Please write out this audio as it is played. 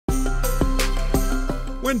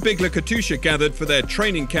When Bigla-Katusha gathered for their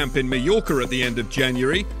training camp in Mallorca at the end of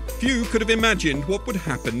January, few could have imagined what would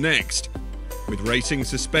happen next. With racing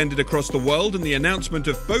suspended across the world and the announcement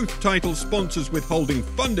of both title sponsors withholding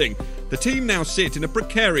funding, the team now sit in a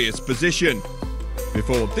precarious position.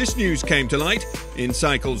 Before this news came to light,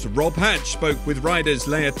 inCycle's Rob Hatch spoke with riders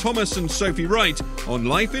Leah Thomas and Sophie Wright on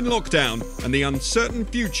life in lockdown and the uncertain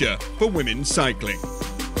future for women's cycling.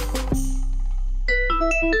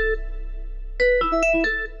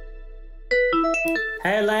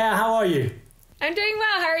 Hey Leah, how are you? I'm doing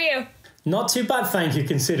well, how are you? Not too bad, thank you,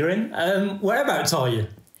 considering. Whereabouts are you?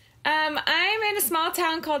 I'm in a small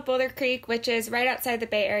town called Boulder Creek, which is right outside the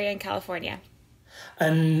Bay Area in California.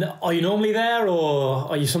 And are you normally there, or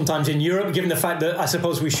are you sometimes in Europe, given the fact that I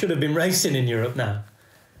suppose we should have been racing in Europe now?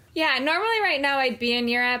 Yeah, normally right now I'd be in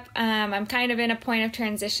Europe. I'm kind of in a point of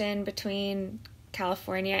transition between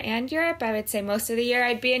California and Europe. I would say most of the year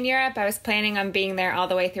I'd be in Europe. I was planning on being there all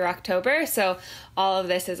the way through October, so all of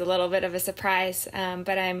this is a little bit of a surprise,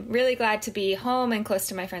 but I'm really glad to be home and close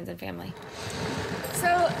to my friends and family.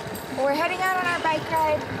 So we're heading out on our bike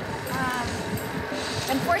ride.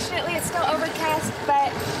 Unfortunately, it's still overcast,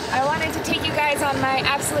 but I wanted to take you guys on my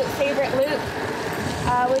absolute favorite loop,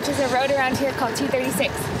 which is a road around here called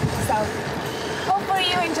 236. So hopefully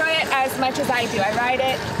you enjoy it as much as I do. I ride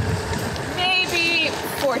it maybe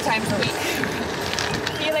 4 times a week.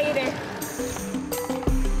 See you later.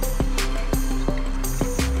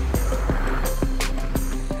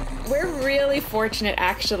 We're really fortunate,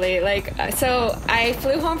 actually. So I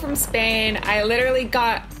flew home from Spain.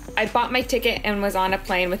 I bought my ticket and was on a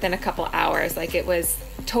plane within a couple hours. It was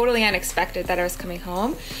totally unexpected that I was coming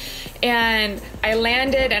home. And I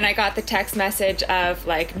landed and I got the text message of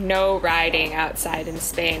no riding outside in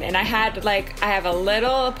Spain. And I have a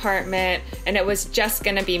little apartment and it was just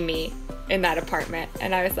gonna be me in that apartment.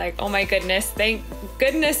 And I was like, oh my goodness, thank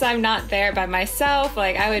goodness I'm not there by myself.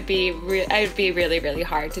 I would be really, really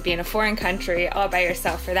hard to be in a foreign country all by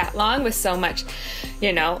yourself for that long with so much,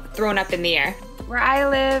 thrown up in the air. Where I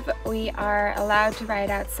live, we are allowed to ride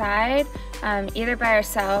outside, either by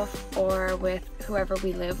ourselves or with whoever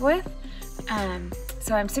we live with.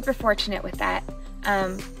 So I'm super fortunate with that.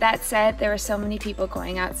 That said, there were so many people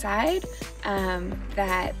going outside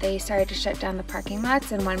that they started to shut down the parking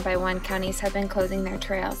lots, and one by one counties have been closing their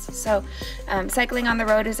trails. So cycling on the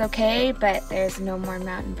road is okay, but there's no more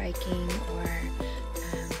mountain biking or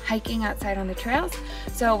hiking outside on the trails.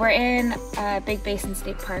 So we're in Big Basin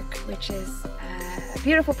State Park, which is a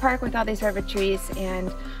beautiful park with all these redwood trees,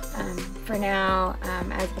 and for now,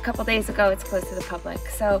 as of a couple days ago, it's closed to the public.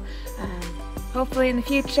 So hopefully in the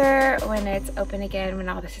future, when it's open again, when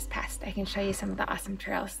all this is past, I can show you some of the awesome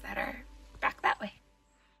trails that are back that way.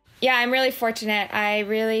 Yeah, I'm really fortunate. I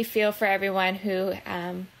really feel for everyone who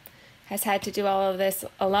has had to do all of this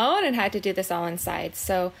alone and had to do this all inside.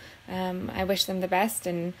 So I wish them the best,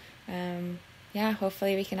 and yeah,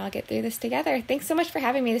 hopefully we can all get through this together. Thanks so much for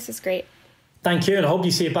having me. This was great. Thank you, and I hope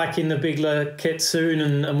you see you back in the Bigla kit soon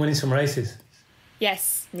and winning some races.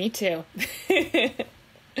 Yes, me too.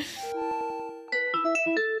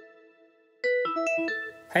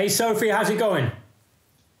 Hey Sophie, how's it going?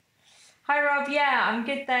 Hi Rob, yeah, I'm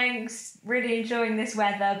good, thanks. Really enjoying this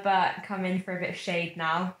weather, but come in for a bit of shade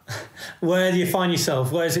now. Where do you find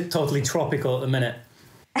yourself? Where is it totally tropical at the minute?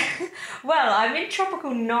 Well, I'm in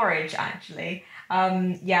tropical Norwich, actually.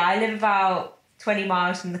 Yeah, I live about 20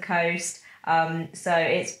 miles from the coast, so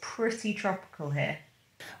it's pretty tropical here.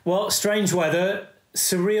 Well, strange weather,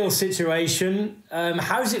 surreal situation.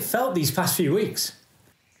 How's it felt these past few weeks?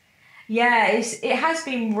 Yeah, it has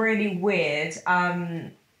been really weird.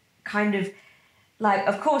 Of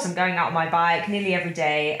course I'm going out on my bike nearly every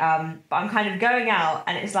day, but I'm kind of going out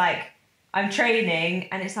and it's I'm training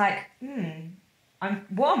and it's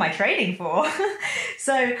what am I training for?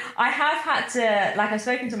 So I have had to, I've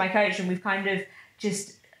spoken to my coach and we've kind of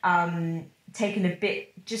just taken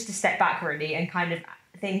just a step back really, and kind of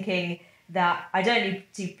thinking that I don't need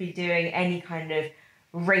to be doing any kind of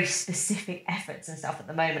race-specific efforts and stuff at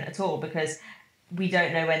the moment at all, because we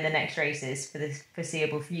don't know when the next race is for the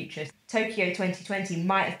foreseeable future. Tokyo 2020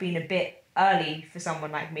 might have been a bit early for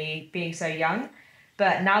someone like me, being so young,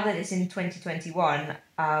 but now that it's in 2021,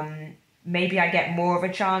 maybe I get more of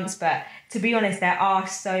a chance. But to be honest, there are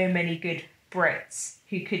so many good Brits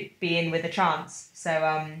who could be in with a chance.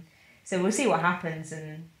 So we'll see what happens.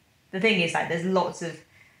 And the thing is, there's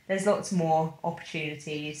lots more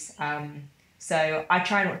opportunities. So I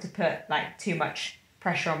try not to put too much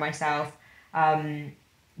pressure on myself,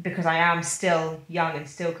 because I am still young and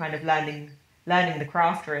still kind of learning the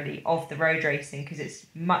craft really of the road racing, because it's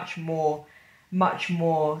much more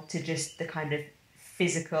to just the kind of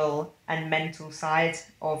physical and mental side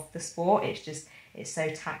of the sport. It's so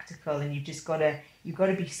tactical, and you've got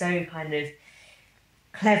to be so kind of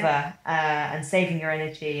clever and saving your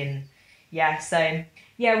energy, and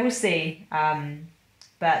we'll see.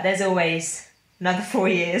 But there's always another 4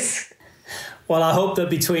 years. Well, I hope that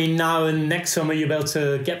between now and next summer you'll be able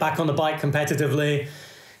to get back on the bike competitively,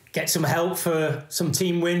 get some help for some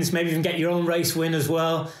team wins, maybe even get your own race win as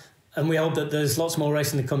well. And we hope that there's lots more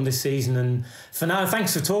racing to come this season. And for now,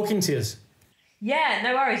 thanks for talking to us. Yeah,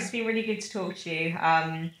 no worries. It's been really good to talk to you.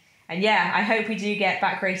 I hope we do get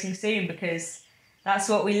back racing soon, because that's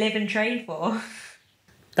what we live and train for.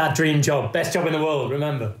 That dream job, best job in the world,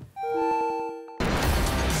 remember.